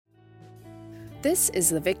This is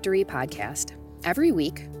the Victory Podcast. Every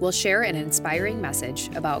week, we'll share an inspiring message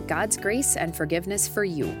about God's grace and forgiveness for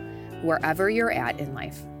you, wherever you're at in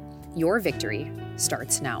life. Your victory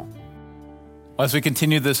starts now. As we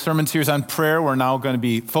continue this sermon series on prayer, we're now going to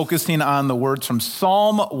be focusing on the words from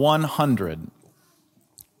Psalm 100.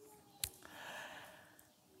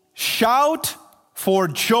 Shout for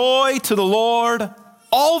joy to the Lord,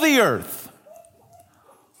 all the earth.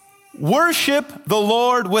 Worship the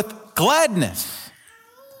Lord with gladness.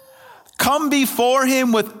 Come before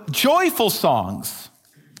him with joyful songs.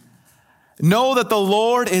 Know that the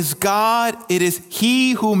Lord is God. It is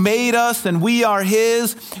he who made us, and we are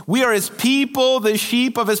his. We are his people, the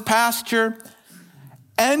sheep of his pasture.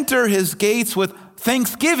 Enter his gates with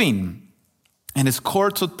thanksgiving and his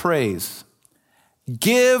courts with praise.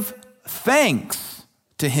 Give thanks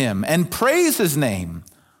to him and praise his name.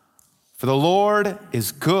 For the Lord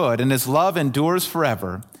is good, and his love endures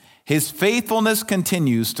forever. His faithfulness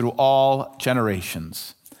continues through all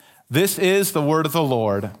generations. This is the word of the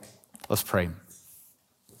Lord. Let's pray.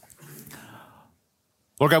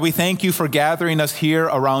 Lord God, we thank you for gathering us here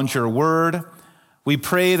around your word. We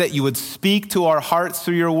pray that you would speak to our hearts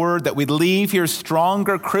through your word, that we'd leave here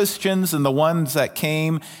stronger Christians than the ones that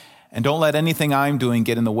came, and don't let anything I'm doing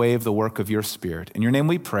get in the way of the work of your Spirit. In your name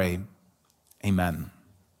we pray, amen.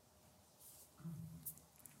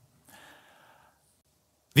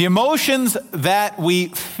 The emotions that we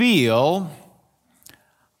feel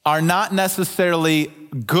are not necessarily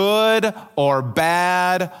good or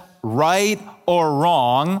bad, right or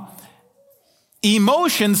wrong.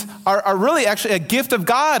 Emotions are really actually a gift of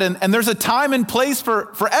God, and there's a time and place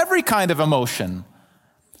for every kind of emotion.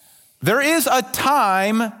 There is a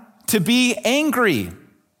time to be angry.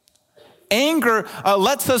 Anger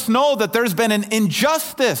lets us know that there's been an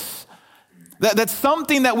injustice, that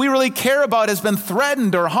something that we really care about has been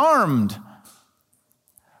threatened or harmed.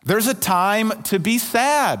 There's a time to be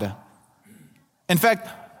sad. In fact,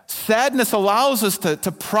 sadness allows us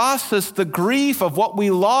to process the grief of what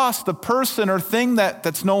we lost, the person or thing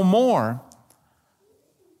that's no more.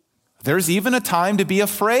 There's even a time to be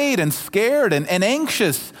afraid and scared and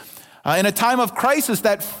anxious. In a time of crisis,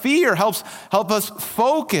 that fear help us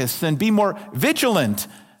focus and be more vigilant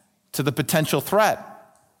to the potential threat.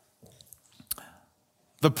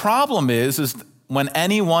 The problem is when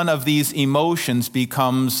any one of these emotions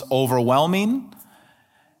becomes overwhelming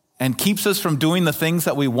and keeps us from doing the things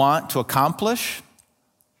that we want to accomplish.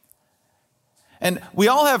 And we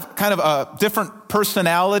all have kind of different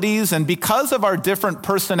personalities, and because of our different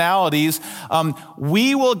personalities,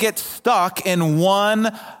 we will get stuck in one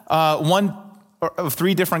of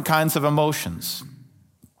three different kinds of emotions.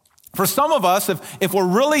 For some of us, if we're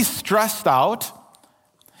really stressed out,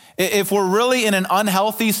 if we're really in an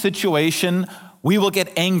unhealthy situation, we will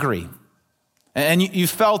get angry. And you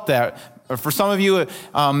felt that. For some of you,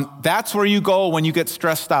 that's where you go when you get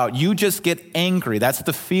stressed out. You just get angry. That's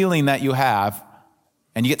the feeling that you have,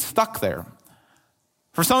 and you get stuck there.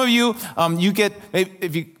 For some of you,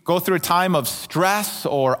 if you go through a time of stress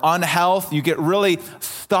or unhealth, you get really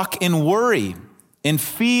stuck in worry, in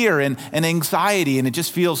fear and anxiety, and it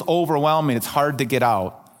just feels overwhelming. It's hard to get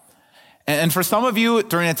out. And for some of you,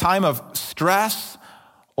 during a time of stress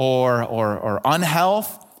or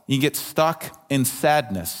unhealth, you get stuck in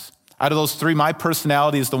sadness. Out of those three, my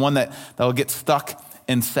personality is the one that will get stuck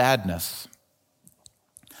in sadness.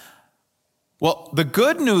 Well, the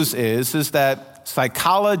good news is that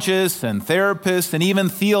psychologists and therapists and even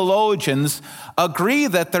theologians agree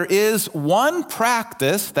that there is one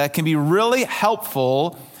practice that can be really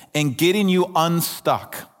helpful in getting you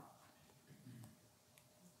unstuck.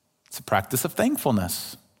 It's a practice of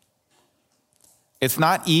thankfulness. It's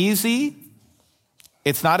not easy.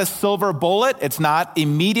 It's not a silver bullet. It's not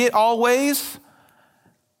immediate always.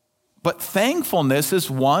 But thankfulness is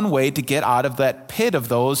one way to get out of that pit of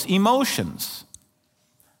those emotions.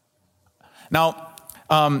 Now,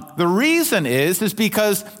 the reason is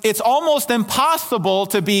because it's almost impossible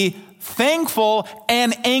to be thankful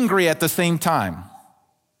and angry at the same time.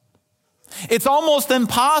 It's almost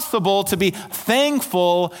impossible to be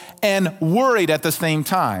thankful and worried at the same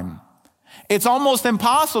time. It's almost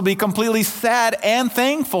impossible to be completely sad and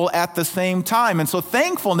thankful at the same time. And so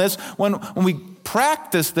thankfulness, when we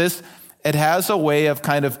practice this, it has a way of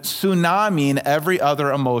kind of tsunamiing every other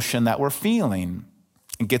emotion that we're feeling.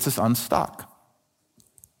 It gets us unstuck.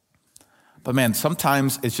 But man,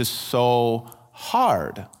 sometimes it's just so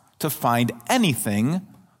hard to find anything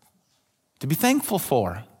to be thankful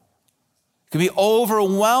for. It can be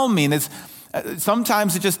overwhelming.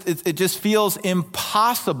 Sometimes it just feels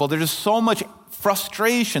impossible. There's just so much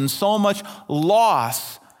frustration, so much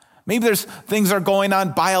loss. Maybe there's things that are going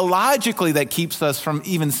on biologically that keeps us from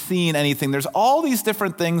even seeing anything. There's all these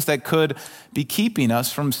different things that could be keeping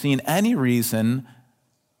us from seeing any reason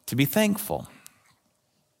to be thankful.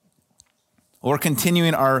 We're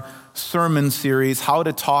continuing our sermon series, How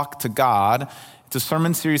to Talk to God. It's a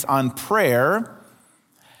sermon series on prayer.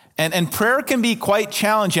 And prayer can be quite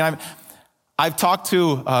challenging. I've talked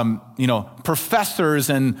to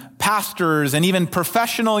professors and pastors and even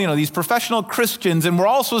professional, these professional Christians, and we're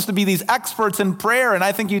all supposed to be these experts in prayer. And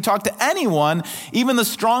I think you talk to anyone, even the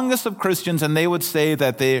strongest of Christians, and they would say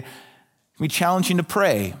that they can be challenging to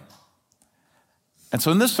pray. And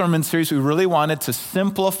so in this sermon series, we really wanted to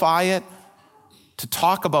simplify it, to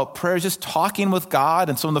talk about prayer, just talking with God.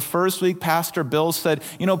 And so in the first week, Pastor Bill said,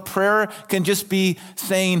 prayer can just be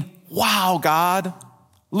saying, wow, God,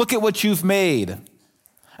 look at what you've made.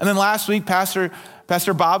 And then last week, Pastor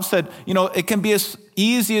Bob said, it can be as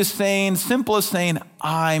easy as saying, simple as saying,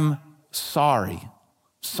 I'm sorry.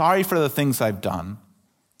 Sorry for the things I've done.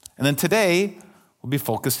 And then today, we'll be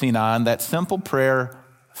focusing on that simple prayer,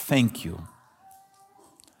 thank you.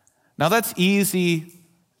 Now that's easy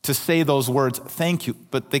to say those words, thank you,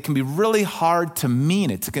 but they can be really hard to mean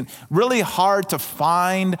it. It's really hard to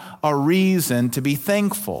find a reason to be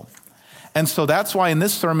thankful. And so that's why in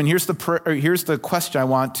this sermon, here's the question I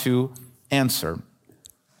want to answer.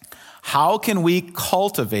 How can we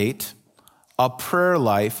cultivate a prayer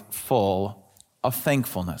life full of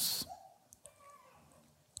thankfulness?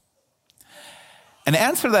 And to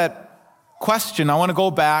answer that question, I want to go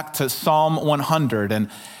back to Psalm 100.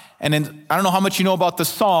 And I don't know how much you know about the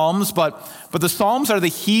Psalms, but the Psalms are the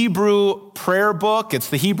Hebrew prayer book. It's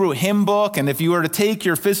the Hebrew hymn book. And if you were to take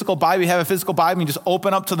your physical Bible, you have a physical Bible, you just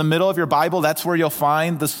open up to the middle of your Bible, that's where you'll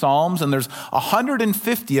find the Psalms. And there's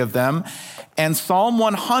 150 of them. And Psalm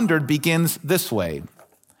 100 begins this way.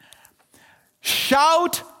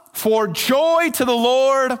 Shout for joy to the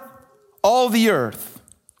Lord, all the earth.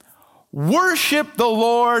 Worship the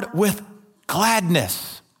Lord with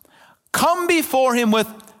gladness. Come before him with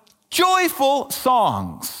joyful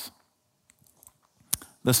songs.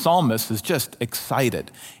 The psalmist is just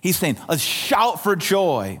excited. He's saying, let's shout for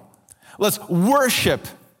joy. Let's worship.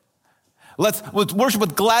 Let's worship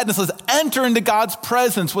with gladness. Let's enter into God's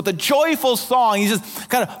presence with a joyful song. He's just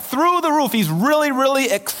kind of through the roof. He's really, really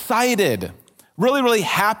excited, really, really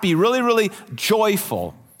happy, really, really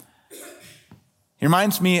joyful. He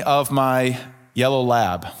reminds me of my yellow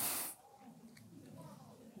lab.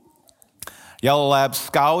 Yellow Lab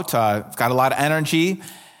Scout, got a lot of energy,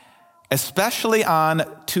 especially on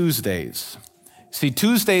Tuesdays. See,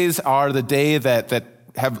 Tuesdays are the day that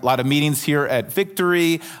have a lot of meetings here at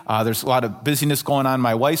Victory. There's a lot of busyness going on in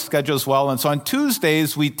my wife's schedule as well. And so on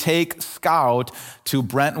Tuesdays, we take Scout to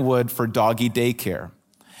Brentwood for doggy daycare.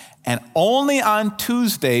 And only on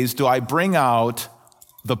Tuesdays do I bring out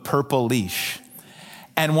the purple leash.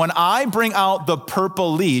 And when I bring out the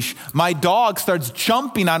purple leash, my dog starts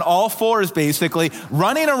jumping on all fours, basically,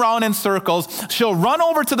 running around in circles. She'll run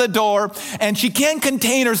over to the door, and she can't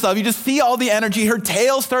contain herself. You just see all the energy. Her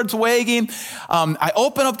tail starts wagging. I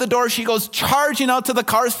open up the door. She goes charging out to the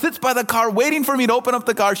car, sits by the car, waiting for me to open up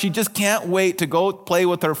the car. She just can't wait to go play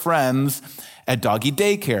with her friends at doggy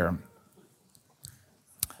daycare.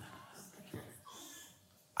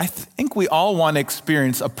 I think we all want to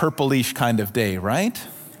experience a purple leash kind of day, right?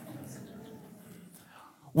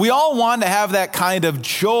 We all want to have that kind of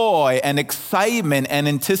joy and excitement and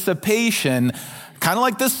anticipation, kind of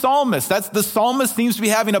like this psalmist. The psalmist seems to be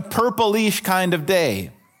having a purple leash kind of day.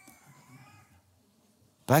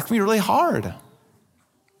 But that can be really hard.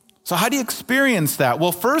 So how do you experience that?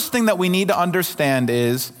 Well, first thing that we need to understand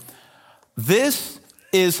is this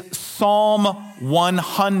is Psalm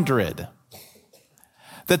 100.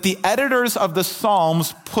 That the editors of the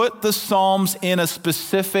Psalms put the Psalms in a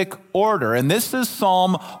specific order. And this is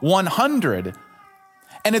Psalm 100.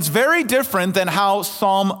 And it's very different than how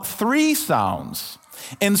Psalm 3 sounds.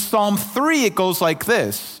 In Psalm 3, it goes like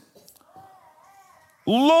this.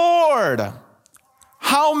 Lord,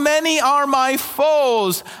 how many are my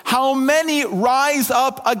foes? How many rise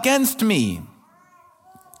up against me?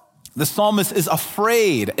 The psalmist is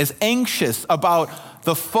afraid, is anxious about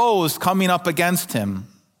the foes coming up against him.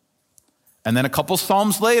 And then a couple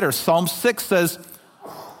Psalms later, Psalm 6 says,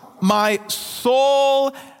 my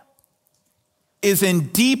soul is in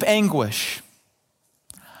deep anguish.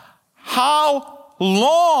 How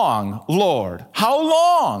long, Lord? How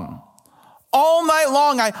long? All night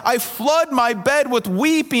long I flood my bed with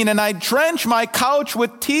weeping and I drench my couch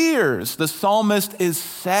with tears. The psalmist is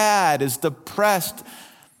sad, is depressed,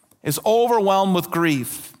 is overwhelmed with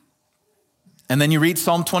grief. And then you read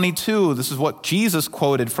Psalm 22. This is what Jesus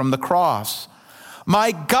quoted from the cross.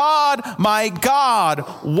 My God,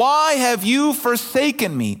 why have you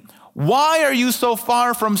forsaken me? Why are you so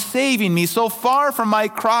far from saving me, so far from my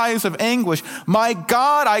cries of anguish? My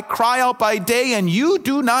God, I cry out by day, and you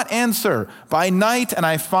do not answer. By night, and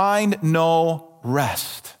I find no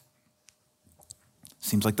rest.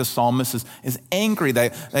 Seems like the psalmist is angry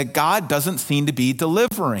that God doesn't seem to be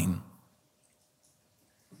delivering.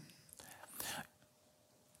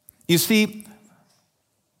 You see,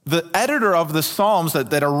 the editor of the Psalms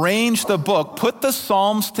that arranged the book put the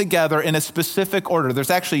Psalms together in a specific order. There's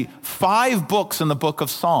actually 5 books in the book of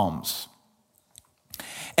Psalms.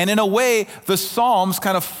 And in a way, the Psalms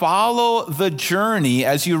kind of follow the journey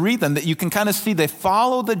as you read them, that you can kind of see they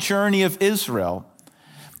follow the journey of Israel.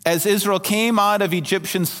 As Israel came out of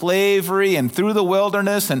Egyptian slavery and through the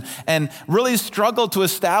wilderness and really struggled to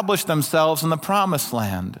establish themselves in the promised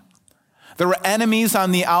land. There were enemies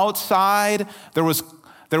on the outside. There was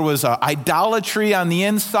idolatry on the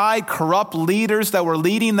inside, corrupt leaders that were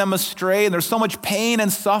leading them astray. And there's so much pain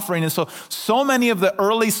and suffering. And so many of the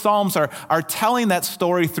early Psalms are telling that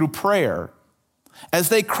story through prayer. As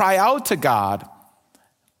they cry out to God,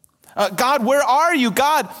 God, where are you?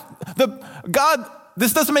 God,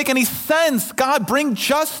 this doesn't make any sense. God, bring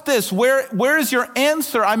justice. Where is your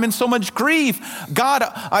answer? I'm in so much grief. God,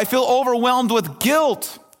 I feel overwhelmed with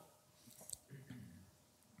guilt.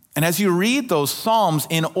 And as you read those Psalms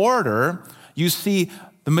in order, you see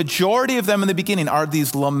the majority of them in the beginning are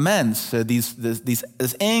these laments,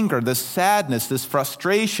 this anger, this sadness, this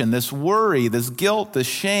frustration, this worry, this guilt, this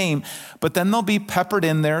shame. But then there'll be peppered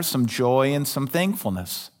in there some joy and some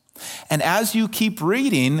thankfulness. And as you keep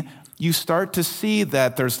reading, you start to see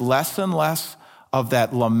that there's less and less of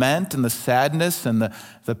that lament and the sadness and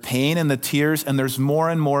the pain and the tears, and there's more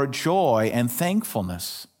and more joy and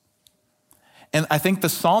thankfulness. And I think the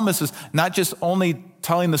psalmist is not just only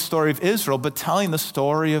telling the story of Israel, but telling the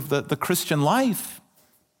story of the Christian life,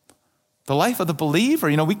 the life of the believer.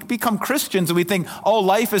 You know, we become Christians and we think, oh,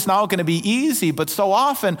 life is now going to be easy. But so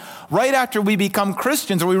often, right after we become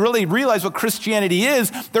Christians or we really realize what Christianity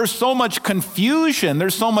is, there's so much confusion,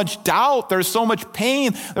 there's so much doubt, there's so much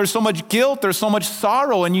pain, there's so much guilt, there's so much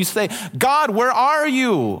sorrow. And you say, God, where are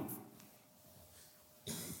you?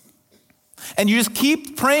 And you just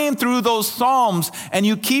keep praying through those Psalms and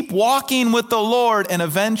you keep walking with the Lord, and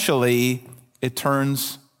eventually it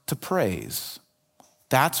turns to praise.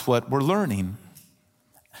 That's what we're learning.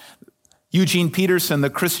 Eugene Peterson, the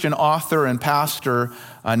Christian author and pastor,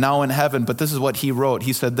 now in heaven, but this is what he wrote.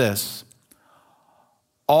 He said this: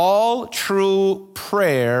 all true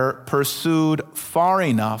prayer pursued far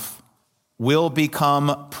enough will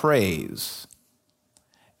become praise.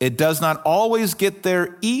 It does not always get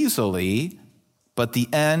there easily, but the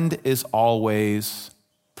end is always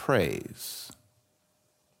praise.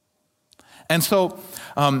 And so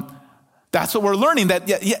that's what we're learning, that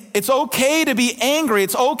it's okay to be angry,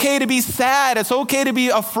 it's okay to be sad, it's okay to be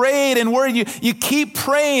afraid and worried. You keep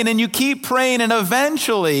praying and you keep praying, and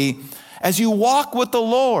eventually, as you walk with the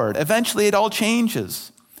Lord, eventually it all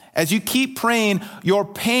changes. As you keep praying, your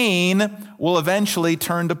pain will eventually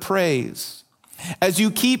turn to praise. As you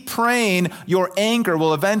keep praying, your anger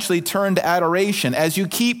will eventually turn to adoration. As you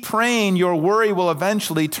keep praying, your worry will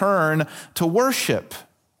eventually turn to worship.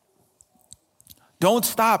 Don't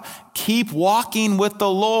stop. Keep walking with the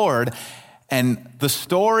Lord, and the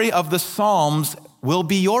story of the Psalms will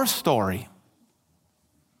be your story.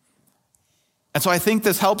 And so I think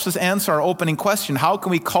this helps us answer our opening question. How can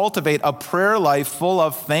we cultivate a prayer life full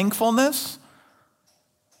of thankfulness?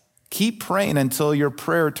 Keep praying until your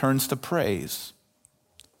prayer turns to praise.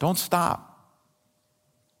 Don't stop.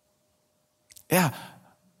 Yeah.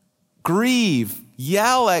 Grieve,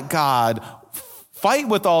 yell at God, fight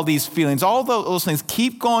with all these feelings, all those things.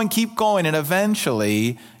 Keep going, and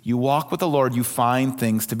eventually you walk with the Lord, you find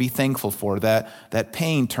things to be thankful for. That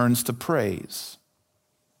pain turns to praise.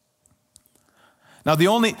 Now,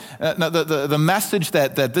 the message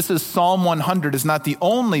that this is Psalm 100 is not the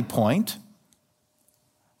only point.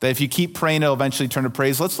 That if you keep praying, it'll eventually turn to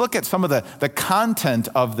praise. Let's look at some of the content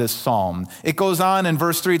of this psalm. It goes on in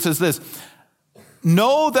verse 3, it says this: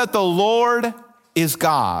 know that the Lord is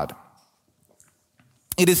God.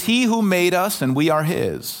 It is he who made us, and we are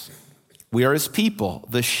his. We are his people,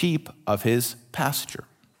 the sheep of his pasture.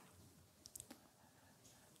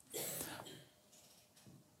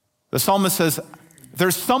 The psalmist says,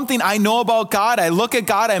 there's something I know about God. I look at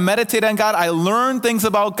God, I meditate on God, I learn things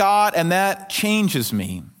about God, and that changes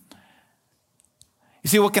me. You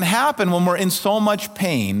see, what can happen when we're in so much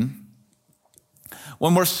pain,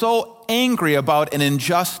 when we're so angry about an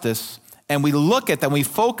injustice, and we look at them, we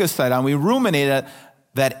focus on it, we ruminate it,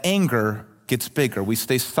 that anger gets bigger. We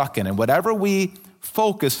stay stuck in it. Whatever we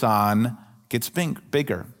focus on gets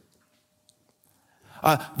bigger.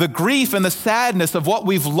 The grief and the sadness of what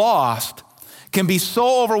we've lost can be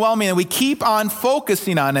so overwhelming, and we keep on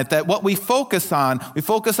focusing on it, that what we focus on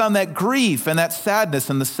that grief and that sadness,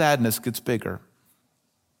 and the sadness gets bigger.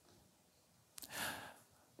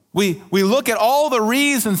 We look at all the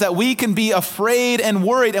reasons that we can be afraid and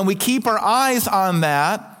worried, and we keep our eyes on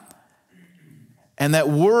that, and that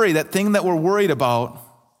worry, that thing that we're worried about,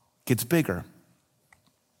 gets bigger.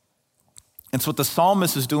 And so what the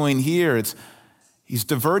psalmist is doing here, he's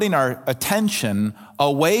diverting our attention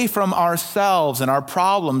away from ourselves and our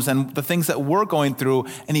problems and the things that we're going through,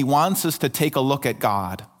 and he wants us to take a look at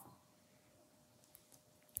God.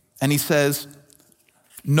 And he says,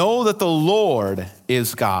 know that the Lord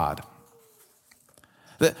is God.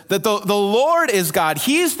 That the Lord is God.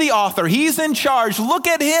 He's the author. He's in charge. Look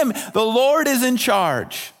at him. The Lord is in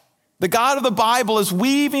charge. The God of the Bible is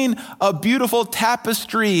weaving a beautiful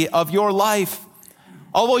tapestry of your life.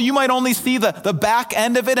 Although you might only see the back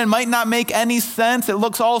end of it and might not make any sense, it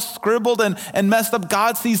looks all scribbled and messed up,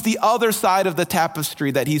 God sees the other side of the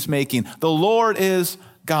tapestry that he's making. The Lord is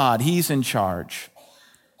God. He's in charge.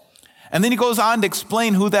 And then he goes on to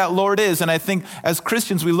explain who that Lord is. And I think as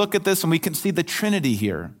Christians, we look at this and we can see the Trinity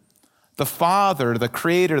here. The Father, the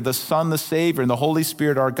Creator, the Son, the Savior, and the Holy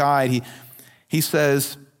Spirit, our guide. He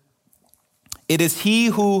says, it is he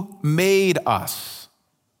who made us.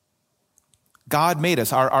 God made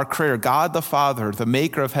us, our Creator, God the Father, the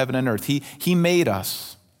maker of heaven and earth. He made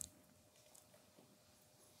us.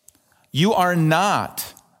 You are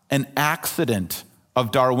not an accident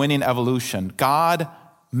of Darwinian evolution. God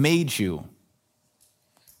made you.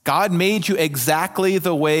 God made you exactly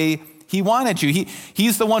the way he wanted you.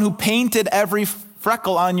 He's the one who painted every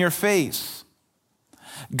freckle on your face.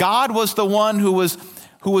 God was the one who was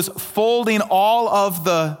folding all of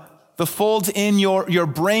the folds in your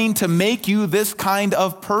brain to make you this kind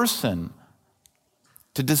of person,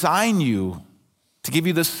 to design you, to give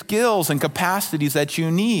you the skills and capacities that you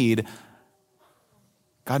need.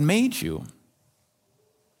 God made you.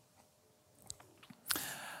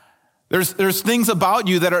 There's things about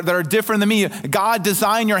you that are different than me. God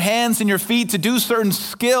designed your hands and your feet to do certain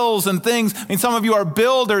skills and things. I mean, some of you are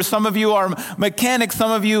builders, some of you are mechanics,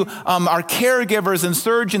 some of you are caregivers and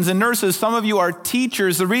surgeons and nurses, some of you are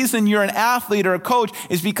teachers. The reason you're an athlete or a coach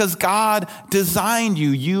is because God designed you.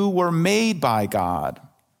 You were made by God.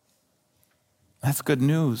 That's good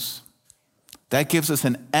news. That gives us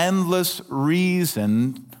an endless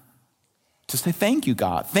reason to say, thank you,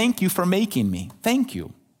 God. Thank you for making me. Thank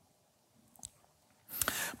you.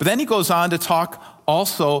 But then he goes on to talk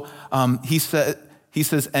also, he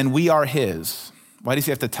says, and we are his. Why does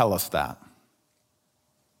he have to tell us that?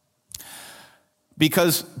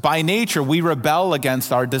 Because by nature, we rebel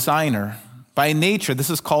against our designer. By nature, this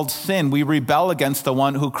is called sin. We rebel against the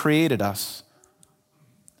one who created us.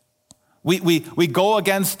 We go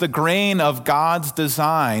against the grain of God's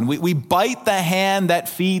design. We bite the hand that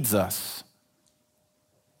feeds us.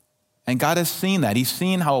 And God has seen that. He's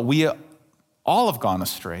seen how we all have gone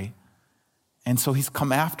astray. And so he's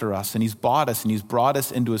come after us, and he's bought us, and he's brought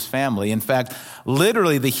us into his family. In fact,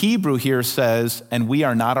 literally the Hebrew here says, and we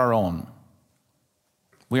are not our own.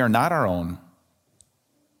 We are not our own.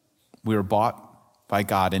 We were bought by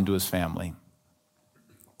God into his family.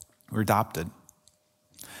 We're adopted.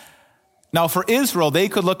 Now, for Israel, they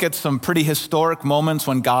could look at some pretty historic moments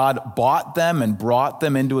when God bought them and brought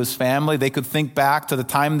them into his family. They could think back to the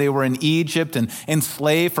time they were in Egypt and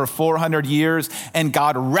enslaved for 400 years, and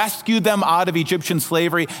God rescued them out of Egyptian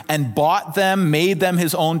slavery and bought them, made them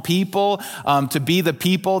his own people, to be the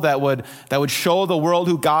people that would show the world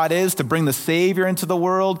who God is, to bring the Savior into the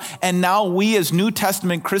world. And now we as New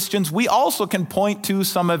Testament Christians, we also can point to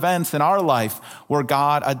some events in our life where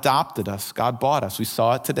God adopted us, God bought us. We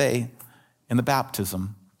saw it today in the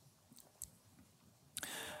baptism.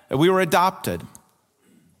 We were adopted.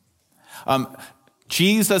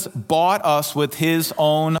 Jesus bought us with his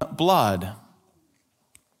own blood.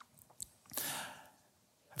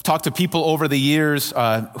 I've talked to people over the years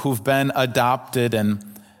who've been adopted, and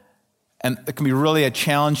it can be really a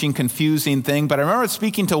challenging, confusing thing. But I remember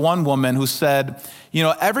speaking to one woman who said,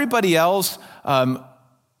 everybody else,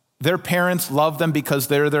 their parents love them because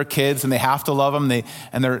they're their kids and they have to love them.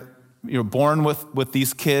 You're born with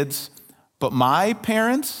these kids. But my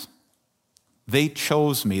parents, they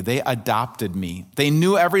chose me. They adopted me. They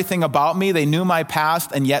knew everything about me. They knew my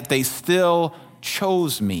past, and yet they still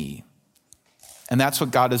chose me. And that's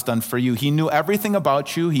what God has done for you. He knew everything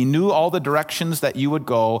about you. He knew all the directions that you would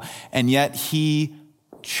go, and yet he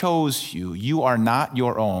chose you. You are not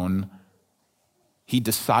your own. He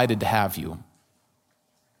decided to have you.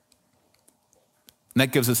 And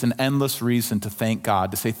that gives us an endless reason to thank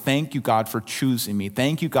God, to say, thank you, God, for choosing me.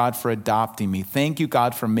 Thank you, God, for adopting me. Thank you,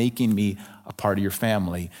 God, for making me a part of your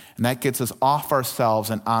family. And that gets us off ourselves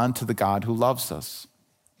and onto the God who loves us.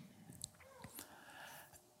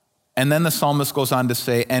 And then the psalmist goes on to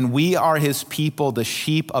say, and we are his people, the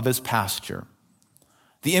sheep of his pasture.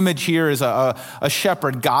 The image here is a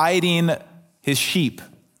shepherd guiding his sheep.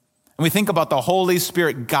 And we think about the Holy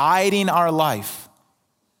Spirit guiding our life.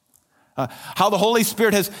 How the Holy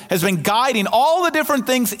Spirit has been guiding all the different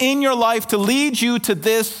things in your life to lead you to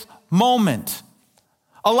this moment,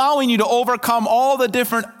 allowing you to overcome all the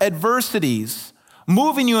different adversities,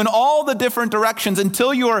 moving you in all the different directions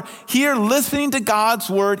until you are here listening to God's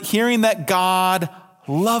word, hearing that God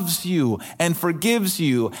loves you and forgives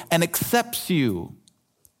you and accepts you.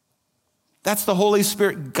 That's the Holy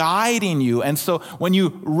Spirit guiding you. And so when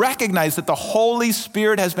you recognize that the Holy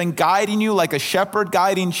Spirit has been guiding you like a shepherd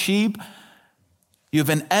guiding sheep, you have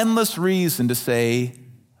an endless reason to say,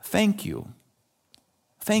 thank you.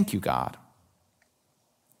 Thank you, God.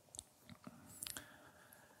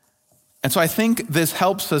 And so I think this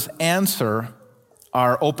helps us answer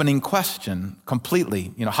our opening question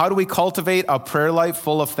completely. How do we cultivate a prayer life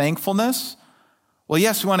full of thankfulness? Well,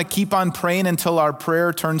 yes, we want to keep on praying until our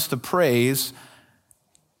prayer turns to praise,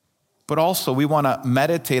 but also we want to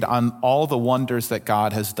meditate on all the wonders that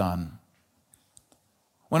God has done.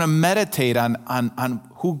 We want to meditate on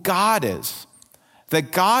who God is,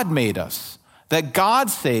 that God made us, that God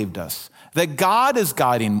saved us, that God is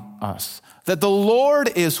guiding us, that the Lord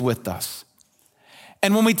is with us.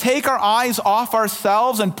 And when we take our eyes off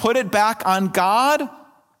ourselves and put it back on God,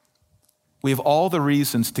 we have all the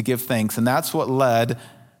reasons to give thanks. And that's what led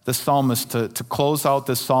the psalmist to close out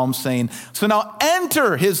this psalm saying, so now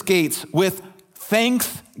enter his gates with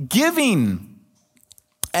thanksgiving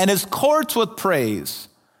and his courts with praise.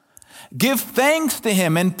 Give thanks to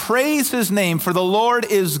him and praise his name, for the Lord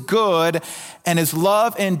is good and his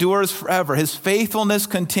love endures forever. His faithfulness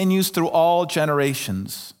continues through all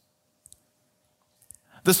generations.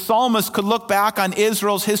 The psalmist could look back on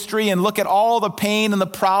Israel's history and look at all the pain and the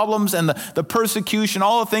problems and the persecution,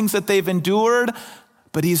 all the things that they've endured,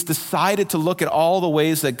 but he's decided to look at all the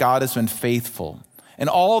ways that God has been faithful and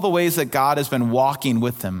all the ways that God has been walking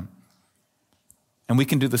with them. And we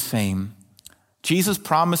can do the same. Jesus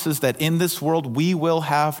promises that in this world we will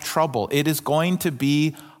have trouble. It is going to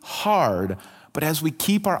be hard. But as we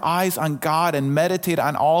keep our eyes on God and meditate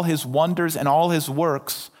on all his wonders and all his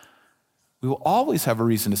works, we will always have a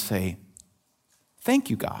reason to say, thank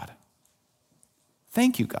you, God.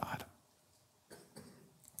 Thank you, God.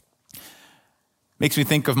 Makes me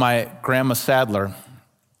think of my grandma Sadler.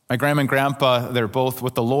 My grandma and grandpa, they're both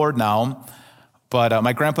with the Lord now. But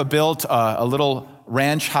my grandpa built a little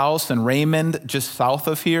ranch house in Raymond, just south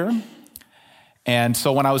of here. And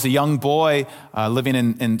so when I was a young boy living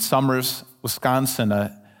in Summers, Wisconsin, I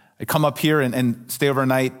come up here and stay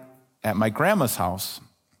overnight at my grandma's house.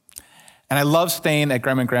 And I love staying at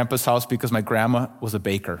Grandma and Grandpa's house because my grandma was a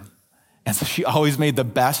baker. And so she always made the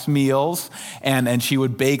best meals, and she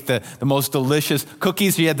would bake the most delicious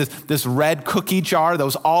cookies. She had this red cookie jar that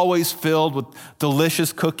was always filled with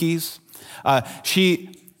delicious cookies.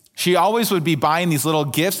 She always would be buying these little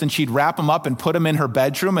gifts, and she'd wrap them up and put them in her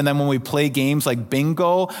bedroom. And then when we play games like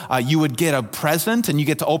bingo, you would get a present, and you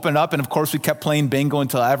get to open it up. And of course, we kept playing bingo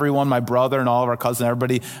until everyone, my brother and all of our cousins,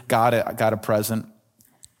 everybody got a present.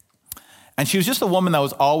 And she was just a woman that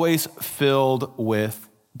was always filled with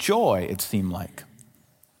joy, it seemed like.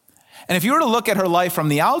 And if you were to look at her life from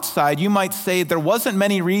the outside, you might say there wasn't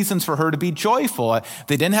many reasons for her to be joyful.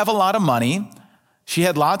 They didn't have a lot of money. She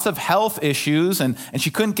had lots of health issues, and she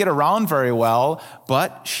couldn't get around very well,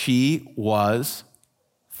 but she was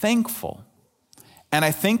thankful. And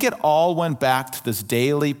I think it all went back to this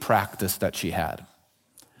daily practice that she had.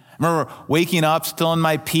 I remember waking up, still in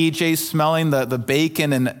my PJs, smelling the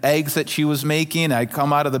bacon and eggs that she was making. I'd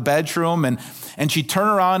come out of the bedroom, and she'd turn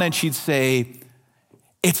around and she'd say,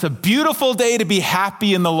 "It's a beautiful day to be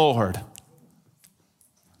happy in the Lord."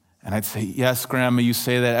 And I'd say, "Yes, Grandma, you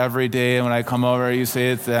say that every day when I come over. You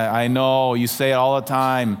say it. I know, you say it all the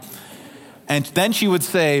time." And then she would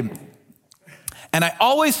say, "And I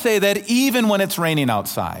always say that even when it's raining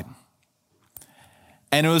outside."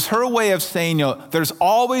 And it was her way of saying, there's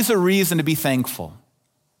always a reason to be thankful.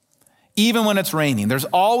 Even when it's raining, there's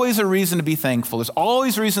always a reason to be thankful. There's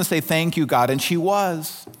always a reason to say, thank you, God. And she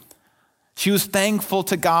was. She was thankful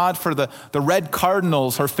to God for the red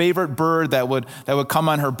cardinals, her favorite bird that would come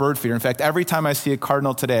on her bird feeder. In fact, every time I see a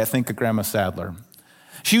cardinal today, I think of Grandma Sadler.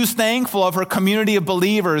 She was thankful of her community of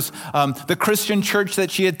believers, the Christian church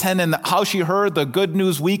that she attended, and how she heard the good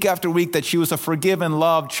news week after week that she was a forgiven,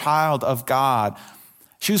 loved child of God.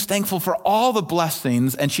 She was thankful for all the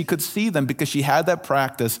blessings, and she could see them because she had that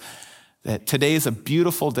practice that today is a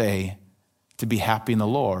beautiful day to be happy in the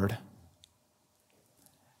Lord.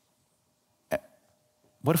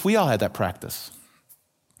 What if we all had that practice?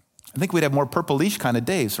 I think we'd have more purple leash kind of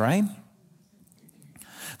days, right?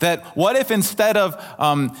 That what if instead of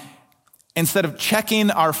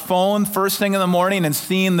checking our phone first thing in the morning and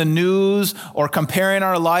seeing the news or comparing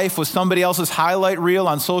our life with somebody else's highlight reel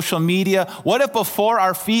on social media, what if before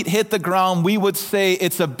our feet hit the ground, we would say,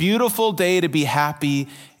 it's a beautiful day to be happy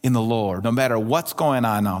in the Lord. No matter what's going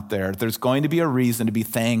on out there, there's going to be a reason to be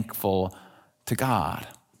thankful to God.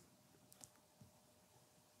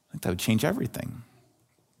 I think that would change everything.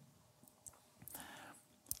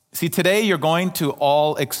 See, today you're going to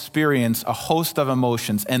all experience a host of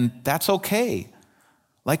emotions, and that's okay.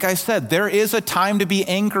 Like I said, there is a time to be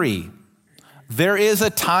angry. There is a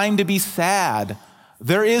time to be sad.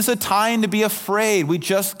 There is a time to be afraid. We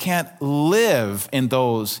just can't live in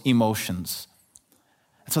those emotions.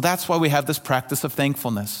 So that's why we have this practice of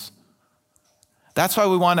thankfulness. That's why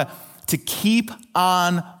we want to keep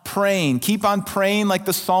on praying. Keep on praying like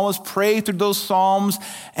the psalmist prayed through those psalms,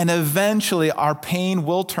 and eventually our pain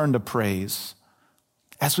will turn to praise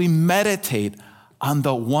as we meditate on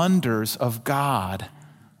the wonders of God.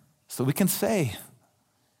 So we can say,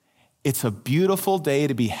 it's a beautiful day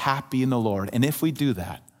to be happy in the Lord. And if we do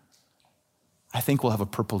that, I think we'll have a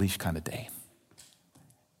purplish kind of day.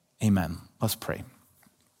 Amen. Let's pray.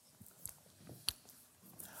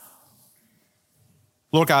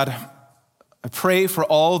 Lord God, I pray for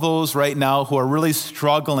all those right now who are really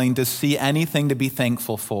struggling to see anything to be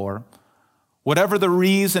thankful for. Whatever the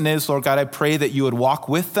reason is, Lord God, I pray that you would walk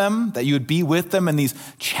with them, that you would be with them in these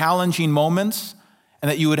challenging moments,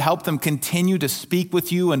 and that you would help them continue to speak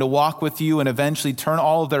with you and to walk with you and eventually turn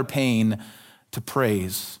all of their pain to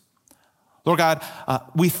praise. Lord God,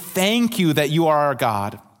 we thank you that you are our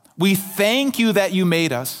God. We thank you that you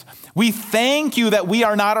made us. We thank you that we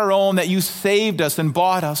are not our own, that you saved us and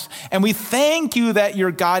bought us. And we thank you that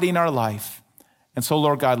you're guiding our life. And so,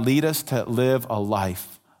 Lord God, lead us to live a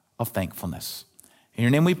life of thankfulness. In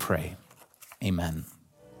your name we pray. Amen.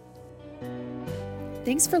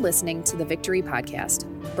 Thanks for listening to the Victory Podcast,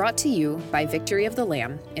 brought to you by Victory of the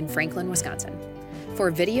Lamb in Franklin, Wisconsin.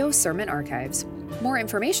 For video sermon archives, more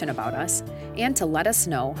information about us, and to let us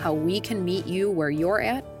know how we can meet you where you're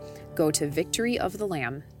at, go to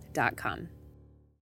victoryofthelamb.com.